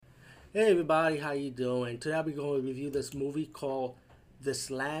Hey everybody, how you doing? Today I'll be going to review this movie called This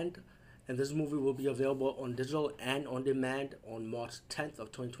Land, and this movie will be available on digital and on demand on March 10th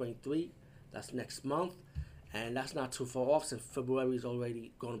of 2023. That's next month, and that's not too far off since February is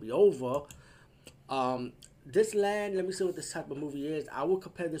already going to be over. This Land, let me see what this type of movie is. I will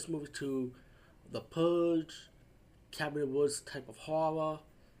compare this movie to The Purge, Cabin in the Woods type of horror,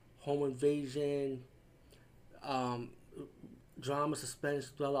 home invasion, um, drama, suspense,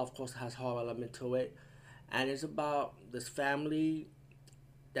 thriller. Of course, has horror element to it, and it's about this family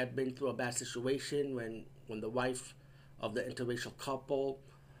that been through a bad situation when the wife of the interracial couple,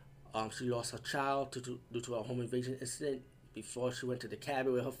 she lost her child due to a home invasion incident before she went to the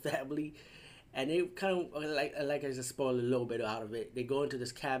cabin with her family, and they kind of like I just spoiled a little bit out of it. They go into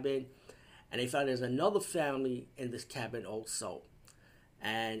this cabin, and they find there's another family in this cabin also,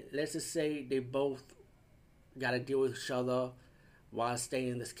 and let's just say they both got to deal with each other while staying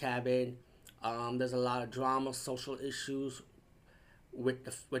in this cabin. There's a lot of drama, social issues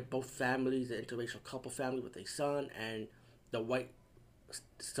with both families, the interracial couple family with their son and the white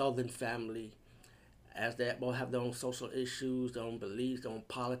southern family, as they both have their own social issues, their own beliefs, their own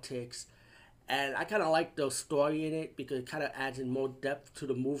politics. And I kind of like the story in it because it kind of adds in more depth to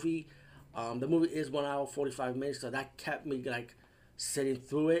the movie. The movie is 1 hour 45 minutes, so that kept me like sitting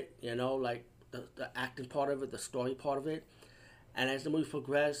through it. Like the acting part of it, the story part of it. And as the movie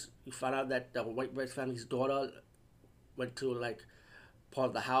progressed, you find out that the white red family's daughter went to like part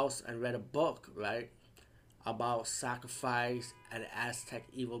of the house and read a book, right, about sacrifice and Aztec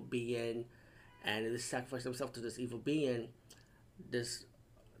evil being, and they sacrifice themselves to this evil being. This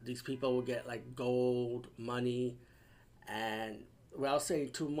these people will get like gold, money, and without saying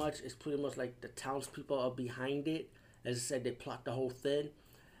too much, it's pretty much like the townspeople are behind it. As I said, they plot the whole thing.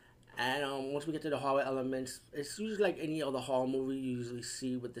 And once we get to the horror elements, it's usually like any other horror movie you usually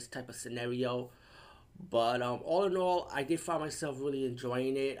see with this type of scenario. But all in all, I did find myself really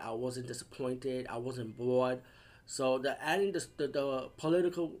enjoying it. I wasn't disappointed. I wasn't bored. So the adding the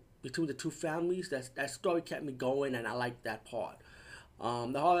political between the two families, that story kept me going, and I liked that part.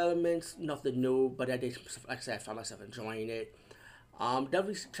 The horror elements, nothing new, but I did, like I said, I found myself enjoying it.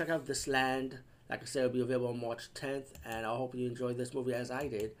 Definitely check out This Land. Like I said, it'll be available on March 10th, and I hope you enjoyed this movie as I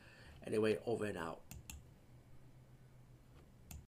did. Anyway, over and out.